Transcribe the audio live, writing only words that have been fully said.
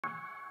Welcome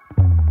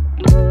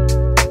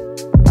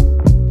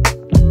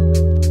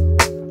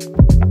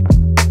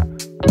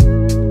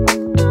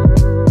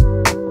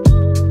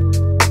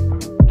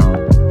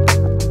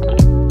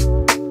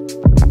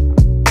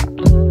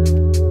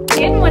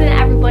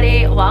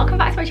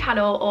back to my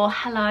channel, or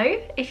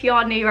hello if you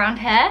are new around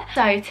here.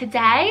 So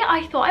today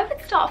I thought I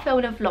would start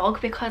filming a vlog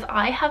because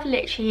I have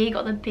literally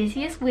got the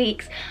busiest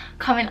weeks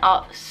coming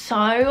up.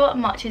 So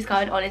much is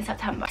going on in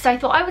September, so I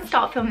thought I would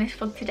start filming this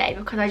vlog today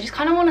because I just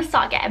kind of want to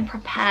start getting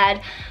prepared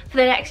for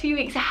the next few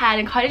weeks ahead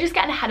and kind of just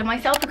getting ahead of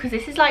myself, because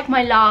this is like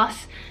my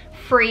last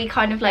free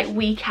kind of like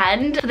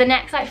weekend. For the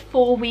next like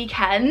 4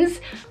 weekends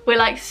we're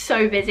like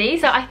so busy,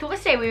 so I thought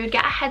today we would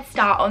get a head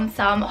start on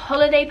some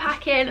holiday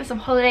packing, some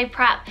holiday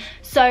prep.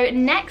 So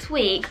next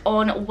week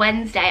on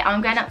Wednesday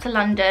I'm going up to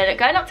London,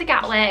 going up to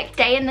Gatwick,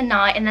 staying the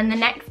night, and then the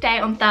next day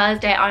on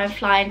Thursday I'm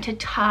flying to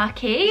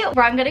Turkey,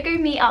 where I'm going to go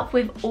meet up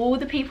with all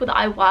the people that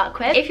I work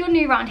with. If you're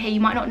new around here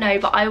you might not know,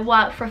 but I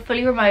work for a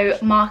fully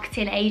remote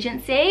marketing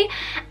agency,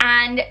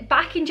 and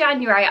back in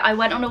January I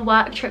went on a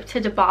work trip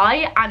to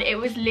Dubai and it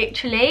was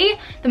literally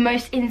the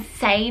most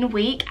insane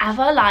week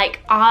ever. Like,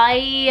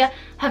 I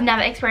have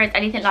never experienced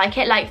anything like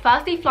it. Like,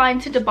 firstly, flying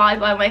to Dubai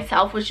by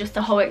myself was just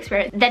a whole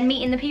experience. Then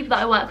meeting the people that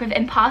I work with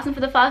in person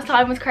for the first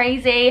time was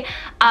crazy.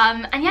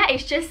 And yeah,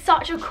 it's just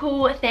such a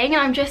cool thing,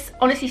 and I'm just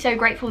honestly so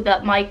grateful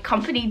that my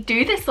company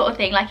do this sort of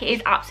thing. Like, it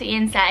is absolutely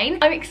insane.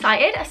 I'm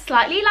excited,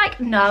 slightly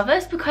like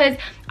nervous, because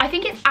I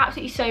think it's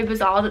absolutely so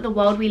bizarre that the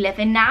world we live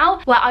in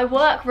now, where I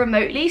work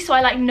remotely, so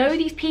I like know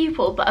these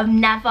people but have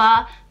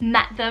never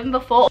met them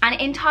before. And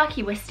in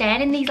Turkey we're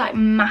staying in these like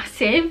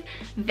massive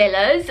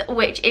villas,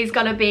 which is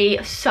gonna be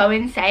so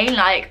insane.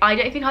 Like, I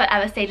don't think I've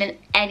ever stayed in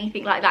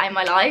anything like that in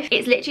my life.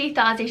 It's literally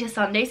Thursday to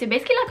Sunday, so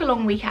basically like a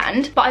long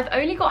weekend, but I've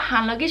only got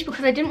hand luggage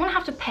because I didn't want to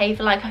have to pay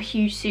for like a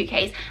huge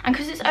suitcase, and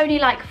because it's only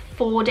like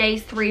 4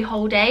 days, 3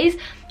 whole days,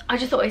 I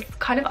just thought it's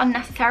kind of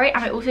unnecessary,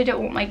 and I also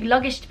don't want my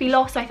luggage to be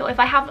lost. So I thought if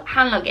I have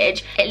hand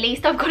luggage, at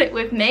least I've got it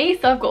with me,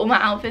 so I've got all my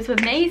outfits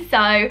with me.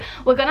 So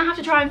we're gonna have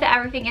to try and fit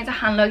everything into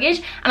hand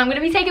luggage, and I'm gonna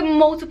be taking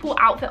multiple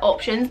outfit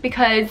options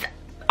because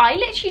I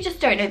literally just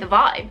don't know the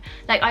vibe.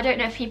 Like, I don't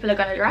know if people are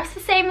gonna dress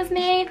the same as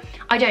me.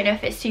 I don't know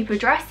if it's super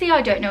dressy.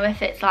 I don't know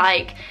if it's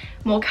like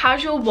more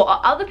casual. What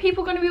are other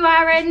people gonna be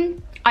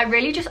wearing? I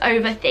really just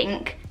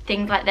overthink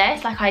things like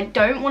this. Like, I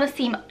don't want to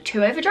seem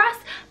too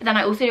overdressed, but then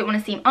I also don't want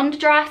to seem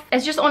underdressed.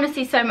 There's just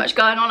honestly so much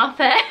going on up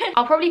here.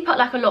 I'll probably put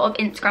like a lot of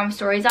Instagram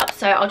stories up,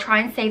 so I'll try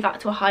and save that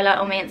to a highlight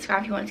on my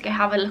Instagram if you wanted to go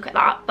have a look at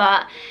that.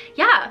 But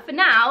yeah, for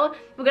now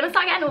we're gonna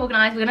start getting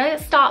organized. We're gonna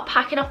start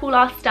packing up all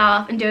our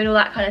stuff and doing all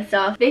that kind of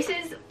stuff. This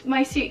is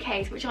my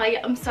suitcase, which I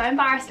am so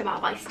embarrassed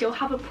about, but I still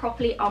haven't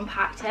properly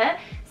unpacked it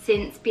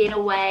since being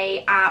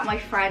away at my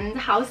friend's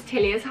house,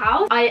 Tilia's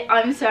house.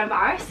 I'm so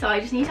embarrassed, so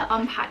I just need to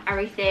unpack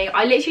everything.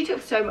 I literally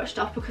took so much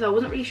stuff because I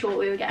wasn't really sure what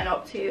we were getting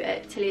up to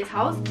at Tilia's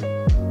house.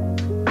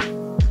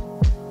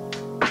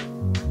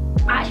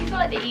 I actually feel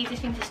like the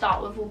easiest thing to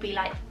start with will be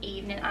like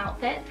evening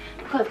outfits,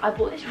 because I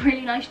bought this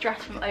really nice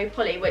dress from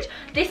Opoly, which,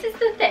 this is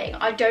the thing,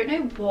 I don't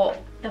know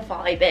what the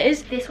vibe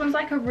is. This one's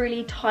like a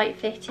really tight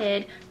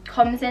fitted,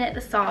 comes in at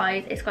the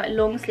sides, it's got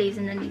long sleeves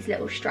and then these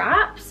little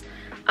straps.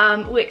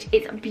 Which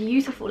is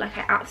beautiful. Like,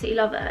 I absolutely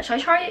love it. Should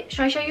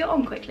I show you it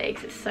on quickly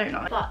because it's so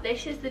nice? But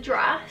this is the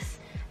dress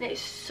and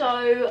it's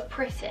so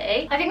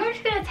pretty. I think I'm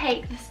just gonna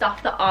take the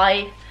stuff that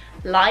I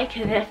like,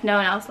 and if no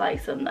one else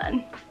likes them,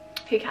 then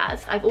who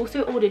cares. I've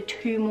also ordered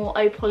 2 more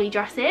Opoly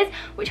dresses,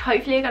 which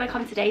hopefully are gonna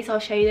come today, so I'll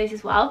show you those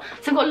as well.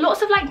 So I've got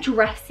lots of like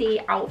dressy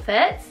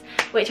outfits,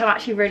 which I'm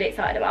actually really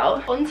excited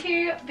about.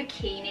 Onto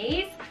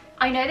bikinis.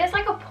 I know there's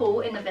like a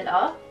pool in the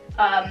villa,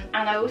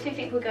 and I also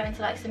think we're going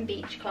to like some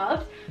beach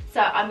clubs,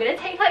 so I'm gonna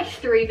take like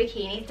 3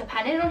 bikinis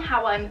depending on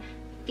how I'm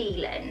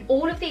feeling.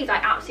 All of these I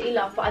absolutely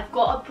love, but I've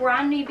got a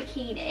brand new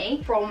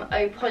bikini from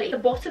Opoly. The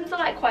bottoms are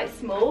like quite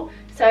small,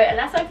 so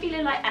unless I'm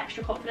feeling like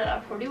extra confident I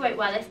probably won't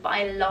wear this, but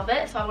I love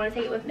it, so I want to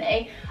take it with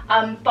me.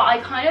 But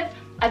I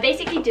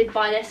basically did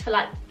buy this for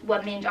like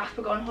when me and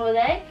Jasper go on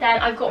holiday. Then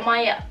I've got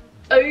my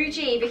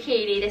OG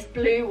bikini, this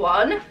blue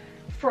one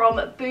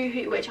from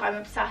Boohoo, which I'm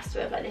obsessed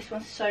with. Like, this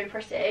one's so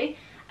pretty.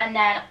 And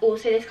then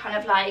also this kind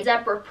of like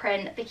zebra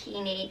print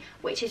bikini,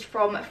 which is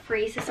from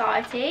Free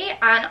Society,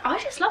 and I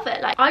just love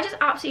it. Like, I just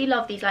absolutely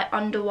love these like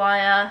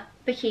underwire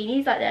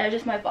bikinis. Like, they're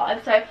just my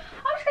vibe, so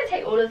I'm just gonna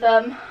take all of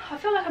them. I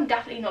feel like I'm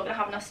definitely not gonna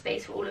have enough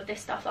space for all of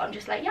this stuff, so I'm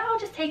just like, yeah, I'll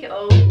just take it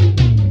all.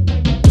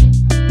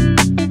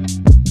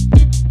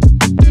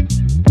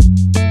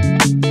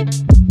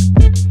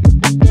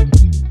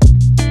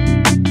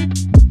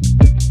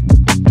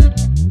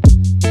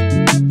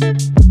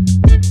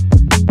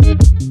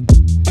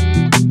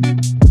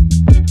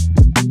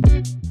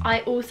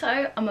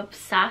 I'm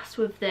obsessed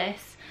with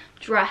this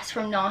dress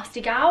from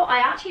Nasty Gal. I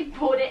actually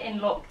bought it in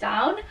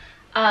lockdown,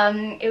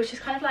 It was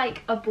just kind of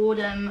like a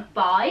Bodrum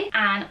buy,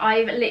 and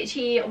I've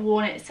literally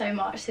worn it so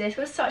much. So this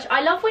was such,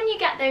 I love when you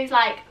get those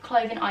like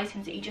clothing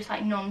items that you just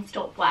like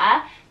non-stop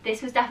wear.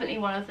 This was definitely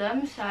one of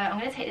them, so I'm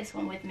going to take this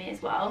one with me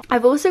as well.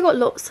 I've also got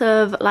lots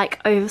of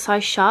like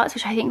oversized shirts,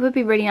 which I think would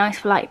be really nice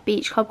for like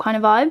beach club kind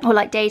of vibe, or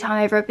like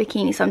daytime over a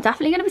bikini. So I'm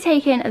definitely going to be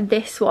taking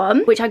this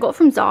one, which I got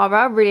from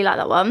Zara. Really like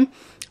that one.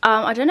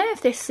 I don't know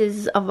if this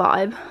is a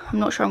vibe. I'm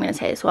not sure I'm going to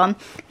take this one.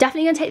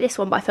 Definitely going to take this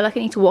one, but I feel like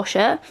I need to wash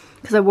it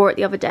because I wore it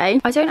the other day.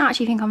 I don't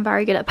actually think I'm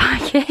very good at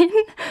packing.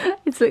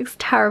 It looks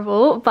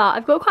terrible, but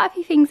I've got quite a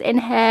few things in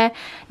here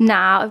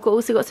now. I've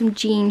also got some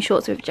jean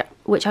shorts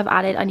which I've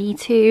added. I need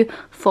to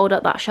fold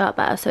up that shirt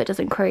better so it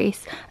doesn't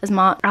crease as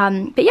much.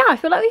 But yeah, I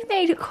feel like we've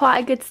made quite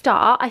a good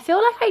start. I feel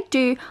like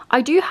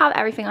I do have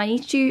everything. I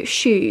need to do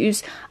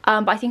shoes,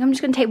 but I think I'm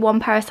just going to take one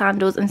pair of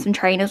sandals and some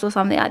trainers or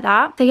something like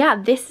that. So yeah,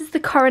 this is the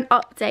current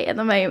update at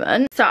the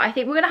moment. So I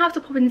think we're going to have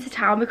to pop into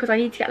town because I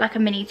need to get like a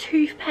mini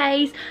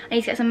toothpaste. I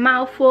need to get some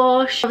mouthwash.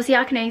 Obviously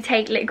I can only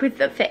take liquids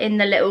that fit in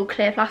the little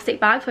clear plastic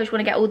bag, so I just want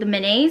to get all the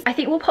minis. I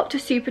think we'll pop to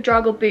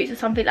Superdrug or Boots or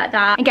something like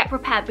that and get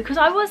prepared, because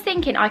I was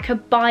thinking I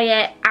could buy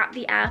it at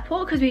the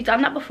airport because we've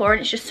done that before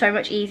and it's just so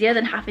much easier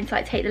than having to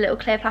like take the little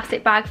clear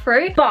plastic bag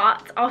through.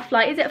 But our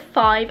flight is at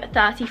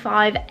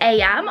 5:35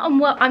 a.m.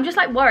 and I'm just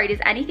like worried, is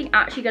anything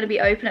actually going to be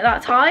open at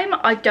that time?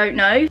 I don't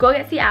know. Gotta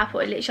get to the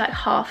airport at literally like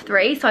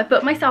 3:30, so I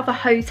booked myself a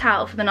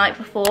hotel for the night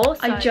before. So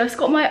I just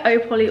got my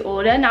Opoly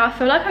order. Now I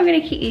feel like I'm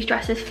going to keep these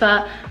dresses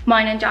for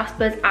mine and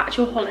Jasper's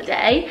actual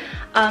holiday,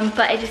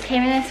 but it just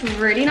came in this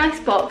really nice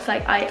box.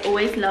 Like I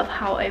always love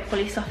how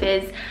Opoly stuff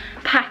is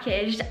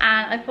packaged,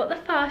 and I put the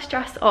first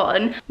dress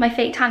on. My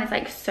fake tan is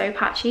like so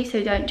patchy,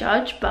 so don't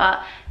judge,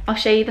 but I'll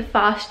show you the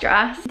first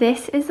dress.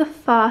 This is the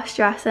first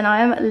dress and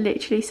I am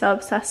literally so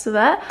obsessed with it.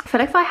 I feel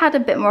like if I had a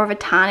bit more of a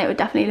tan it would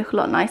definitely look a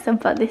lot nicer,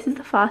 but this is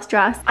the first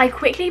dress. I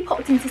quickly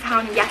popped into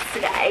town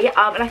yesterday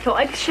and I thought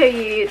I'd show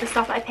you the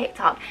stuff that I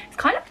picked up. It's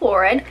kind of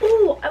boring.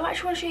 Oh, I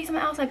actually want to show you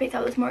something else I picked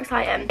up that's more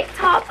exciting.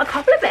 Picked up a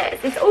couple of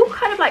bits. It's all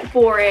kind of like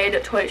boring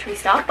toiletry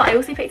stuff, but I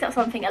also picked up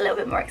something a little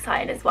bit more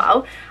exciting as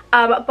well.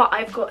 But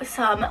I've got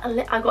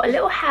I got a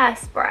little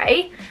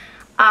hairspray.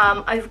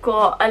 I've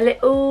got a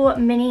little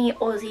mini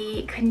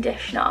Aussie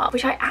conditioner,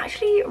 which I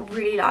actually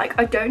really like.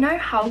 I don't know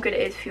how good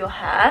it is for your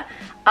hair,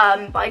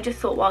 but I just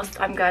thought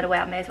whilst I'm going away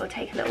I may as well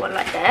take a little one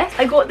like this.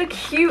 I got the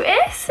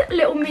cutest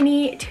little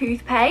mini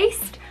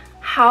toothpaste.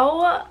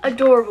 How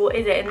adorable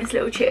is it in this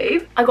little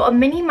tube? I got a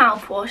mini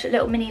mouthwash, a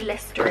little mini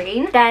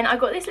Listerine. Then I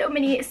got this little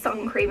mini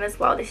sun cream as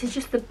well. This is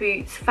just the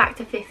Boots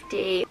Factor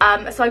 50.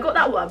 So I got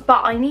that one,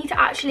 but I need to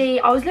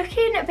actually, I was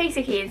looking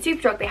basically in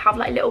Superdrug, they have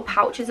like little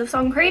pouches of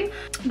sun cream,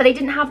 but they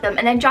didn't have them.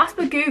 And then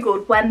Jasper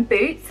Googled when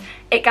Boots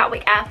at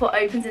Gatwick Airport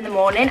opens in the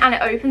morning, and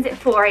it opens at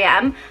 4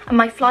 a.m. and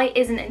my flight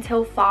isn't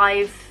until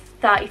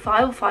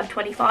 5:35 or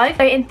 5:25.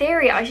 So in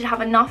theory I should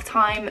have enough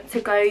time to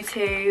go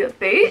to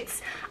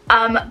Boots.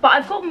 But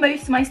I've got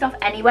most of my stuff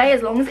anyway,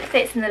 as long as it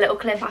fits in the little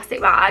clear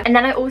plastic bag. And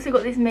then I also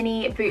got this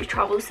mini Boots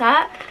travel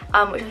set,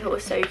 which I thought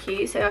was so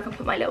cute, so I can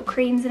put my little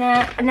creams in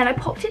it. And then I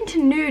popped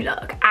into New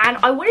Look and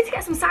I wanted to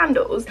get some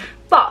sandals,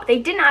 but they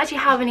didn't actually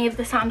have any of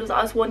the sandals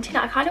I was wanting.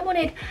 I kind of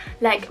wanted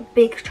like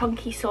big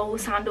chunky sole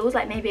sandals,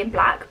 like maybe in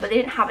black, but they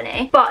didn't have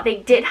any. But they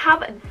did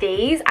have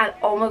these, and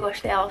oh my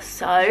gosh, they are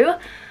so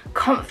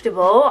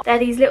comfortable. They're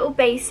these little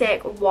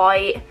basic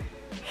white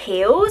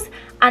heels,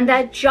 and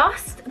they're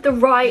just the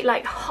right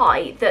like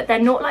height, that they're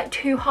not like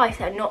too high, so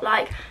they're not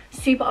like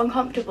super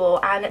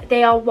uncomfortable, and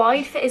they are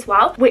wide fit as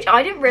well, which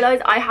I didn't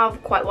realize I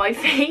have quite wide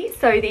feet,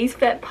 so these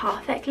fit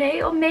perfectly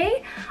on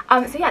me.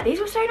 So yeah, these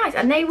were so nice,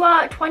 and they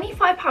were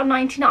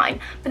 £25.99,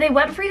 but they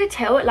went through the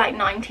till at like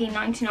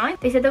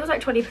 £19.99. They said there was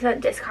like 20%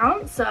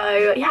 discount,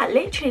 so yeah,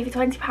 literally for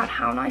 £20,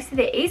 how nice are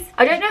these?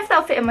 I don't know if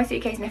they'll fit in my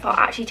suitcase and if I'll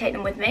actually take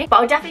them with me, but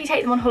I'll definitely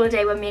take them on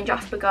holiday when me and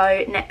Jasper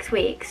go next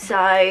week. So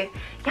yeah,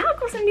 I've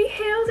got some new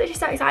heels, which is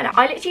so exciting.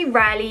 I literally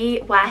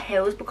rarely wear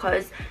heels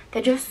because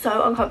they're just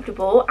so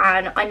uncomfortable,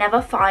 and I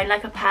never find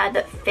like a pair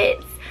that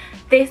fits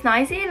this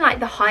nicely, and like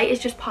the height is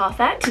just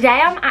perfect.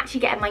 Today I'm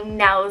actually getting my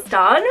nails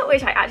done,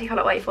 which I actually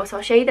cannot wait for, so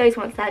I'll show you those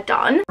once they're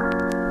done.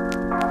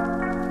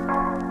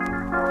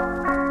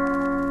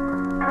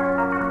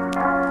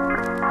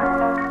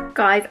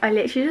 Guys, I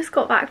literally just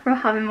got back from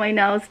having my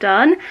nails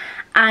done,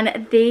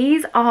 and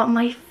these are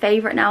my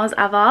favourite nails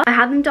ever. I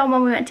had them done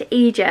when we went to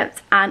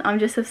Egypt and I'm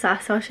just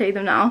obsessed, so I'll show you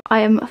them now. I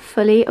am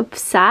fully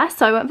obsessed.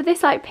 So I went for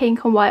this like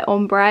pink and white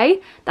ombre.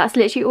 That's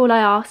literally all I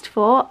asked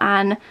for,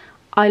 and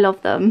I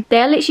love them.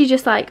 They're literally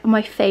just like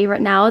my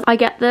favourite nails. I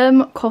get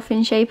them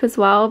coffin shape as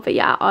well, but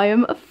yeah, I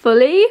am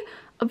fully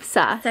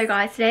obsessed. So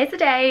guys, today is the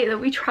day that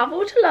we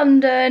travel to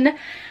London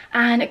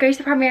and go to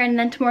the premiere, and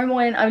then tomorrow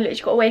morning I've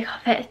literally got to wake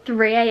up at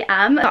 3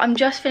 a.m. So I'm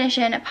just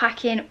finishing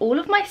packing all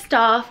of my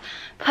stuff,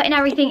 putting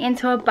everything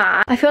into a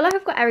bag. I feel like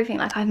I've got everything,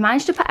 like I've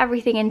managed to put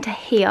everything into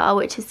here,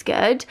 which is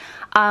good.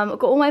 I've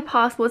got all my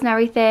passports and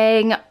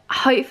everything.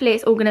 Hopefully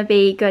it's all gonna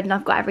be good and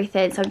I've got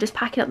everything, so I'm just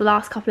packing up the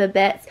last couple of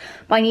bits,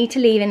 but I need to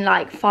leave in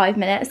like 5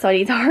 minutes, so I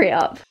need to hurry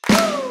up.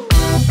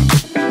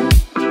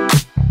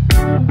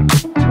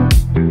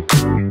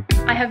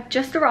 have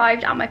just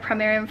arrived at my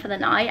Premier Inn for the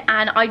night,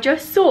 and I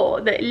just saw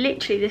that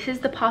literally this is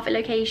the perfect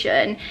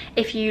location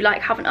if you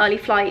like have an early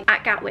flight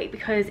at Gatwick,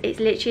 because it's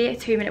literally a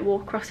 2-minute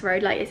walk across the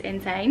road. Like, it's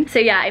insane. So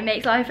yeah, it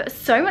makes life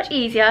so much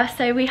easier.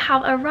 So we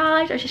have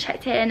arrived, I just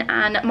checked in,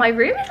 and my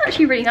room is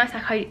actually really nice.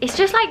 Like, it's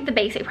just like the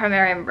basic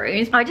Premier Inn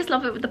rooms. I just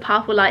love it with the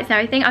purple lights and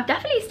everything. I've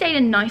definitely stayed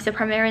in nicer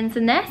Premier Inns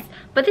than this,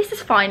 but this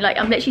is fine. Like,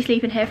 I'm literally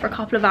sleeping here for a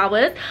couple of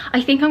hours.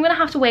 I think I'm gonna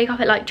have to wake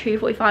up at like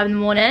 2:45 in the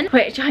morning,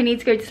 which I need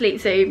to go to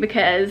sleep soon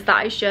because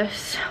that is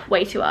just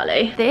way too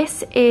early.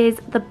 This is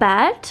the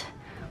bed.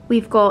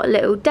 We've got a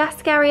little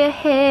desk area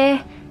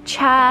here,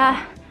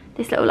 chair,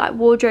 this little like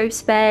wardrobe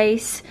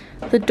space,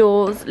 the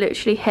doors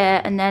literally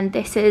here, and then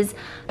this is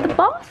the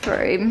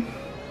bathroom,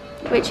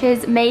 which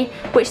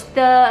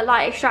the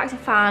like extractor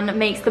fan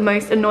makes the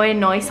most annoying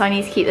noise, so I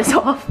need to keep this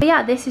off. But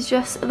yeah, this is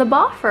just the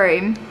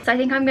bathroom. So I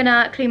think I'm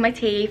gonna clean my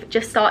teeth,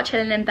 just start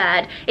chilling in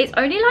bed. It's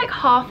only like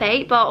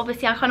 7:30, but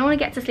obviously I kind of want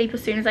to get to sleep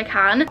as soon as I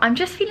can. I'm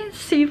just feeling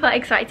super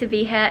excited to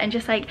be here and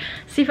just like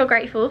super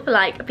grateful for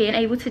like being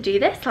able to do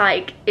this.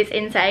 Like, it's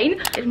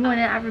insane. Good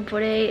morning,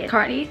 everybody. It's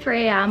currently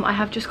 3 AM. I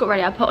have just got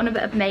ready. I put on a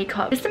bit of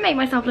makeup just to make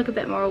myself look a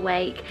bit more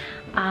awake.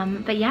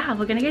 But yeah,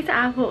 we're gonna go to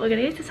airport, we're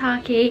gonna go to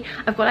Turkey.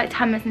 I've got like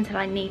 10 minutes until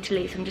I need to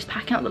leave, so I'm just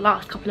packing up the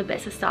last couple of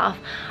bits of stuff.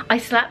 I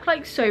slept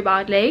like so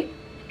badly.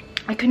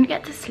 I couldn't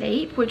get to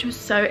sleep, which was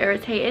so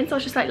irritating. So I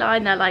was just like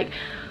lying there like,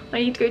 I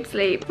need to go to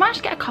sleep. Managed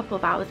to get a couple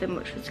of hours in,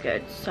 which was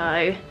good.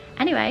 So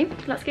anyway,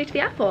 let's go to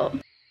the airport.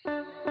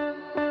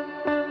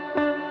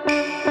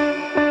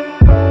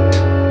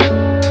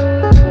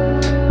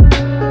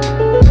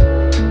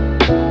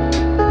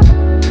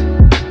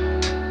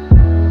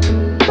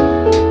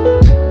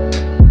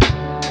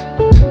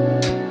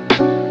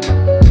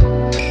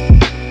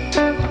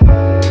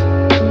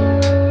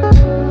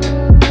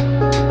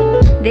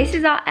 This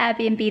is our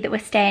Airbnb that we're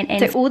staying in.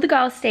 So all the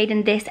girls stayed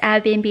in this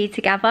Airbnb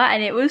together,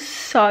 and it was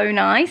so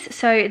nice.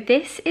 So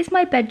this is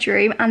my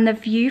bedroom, and the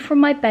view from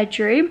my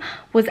bedroom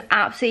was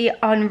absolutely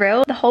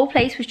unreal. The whole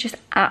place was just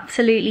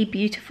absolutely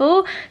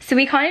beautiful. So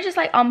we kind of just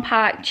like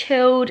unpacked,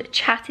 chilled,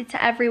 chatted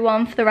to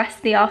everyone for the rest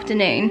of the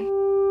afternoon.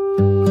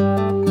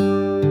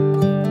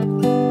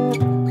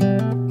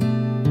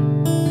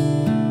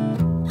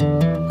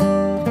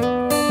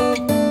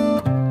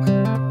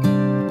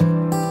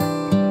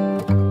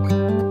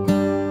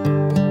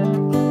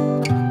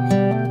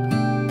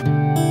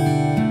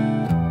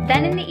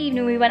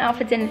 Went out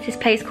for dinner to this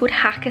place called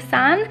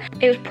Hakkasan.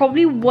 It was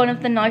probably one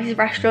of the nicest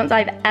restaurants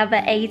I've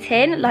ever ate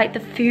in. Like, the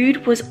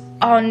food was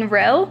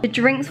unreal. The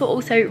drinks were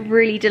also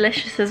really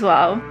delicious as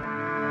well.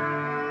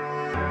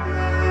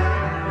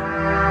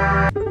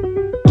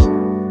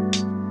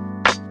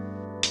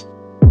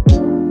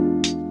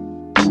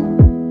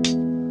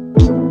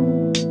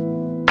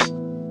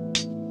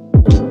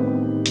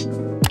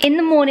 In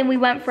the morning we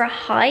went for a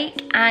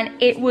hike, and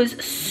it was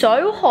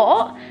so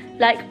hot.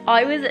 Like,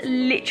 I was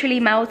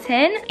literally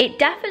melting. It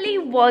definitely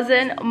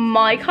wasn't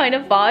my kind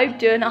of vibe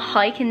doing a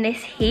hike in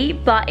this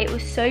heat, but it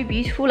was so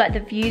beautiful. Like, the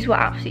views were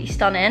absolutely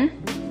stunning.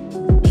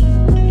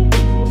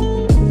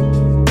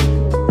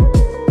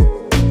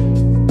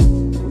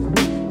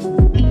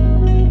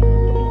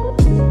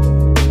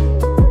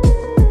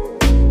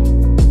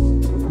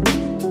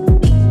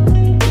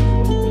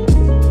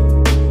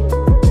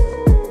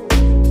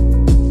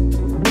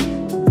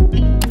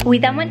 We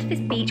then went to this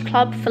beach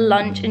club for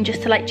lunch and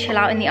just to like chill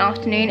out in the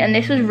afternoon, and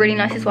this was really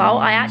nice as well.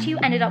 I actually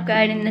ended up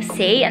going in the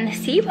sea, and the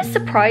sea was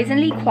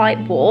surprisingly quite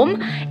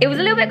warm. It was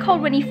a little bit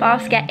cold when you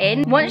first get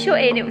in. Once you're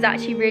in, it was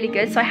actually really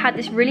good. So I had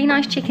this really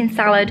nice chicken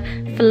salad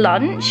for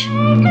lunch.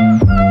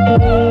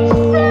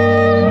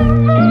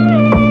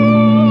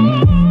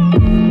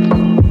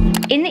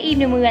 In the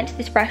evening, we went to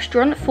this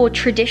restaurant for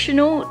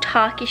traditional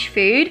Turkish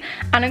food,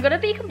 and I'm gonna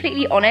be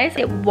completely honest,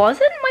 it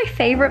wasn't my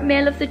favorite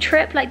meal of the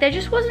trip. Like, there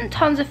just wasn't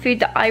tons of food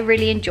that I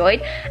really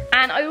enjoyed,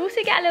 and I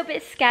also get a little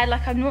bit scared.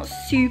 Like, I'm not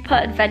super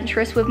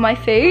adventurous with my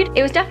food.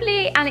 It was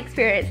definitely an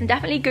experience and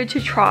definitely good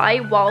to try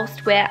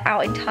whilst we're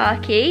out in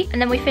Turkey.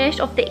 And then we finished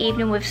off the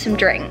evening with some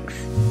drinks.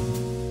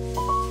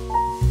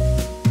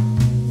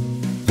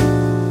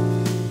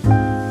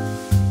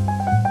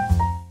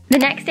 The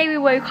next day we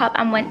woke up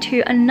and went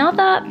to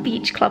another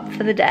beach club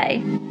for the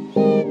day.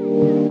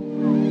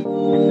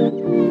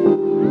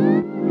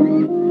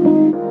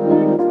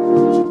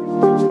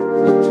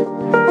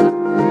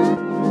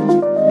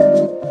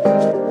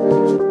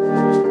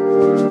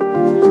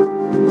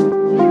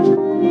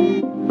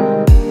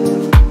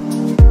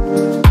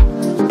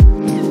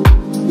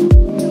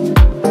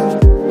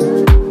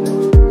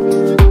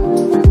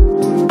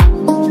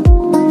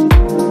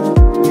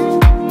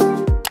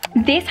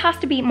 This has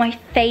to be my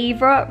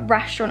favorite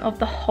restaurant of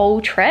the whole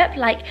trip.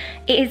 Like,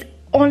 it is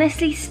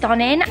honestly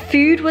stunning.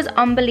 Food was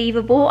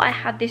unbelievable. I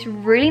had this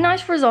really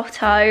nice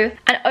risotto,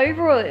 and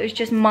overall it was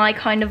just my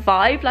kind of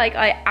vibe. Like,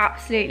 I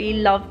absolutely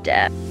loved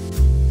it.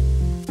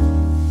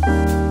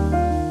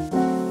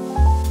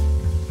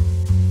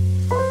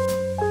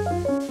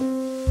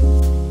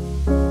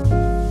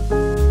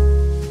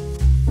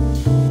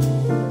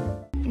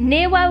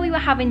 near where we were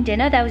having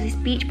dinner, there was this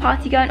beach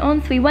party going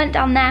on, so we went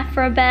down there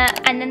for a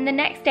bit, and then the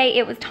next day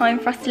it was time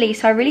for us to leave.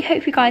 So I really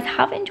hope you guys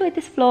have enjoyed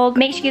this vlog.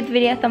 Make sure you give the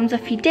video a thumbs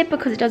up if you did,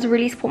 because it does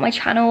really support my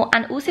channel,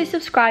 and also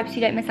subscribe so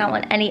you don't miss out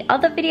on any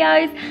other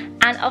videos.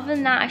 And other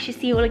than that, I should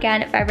see you all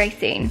again very, very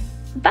soon.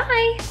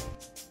 Bye.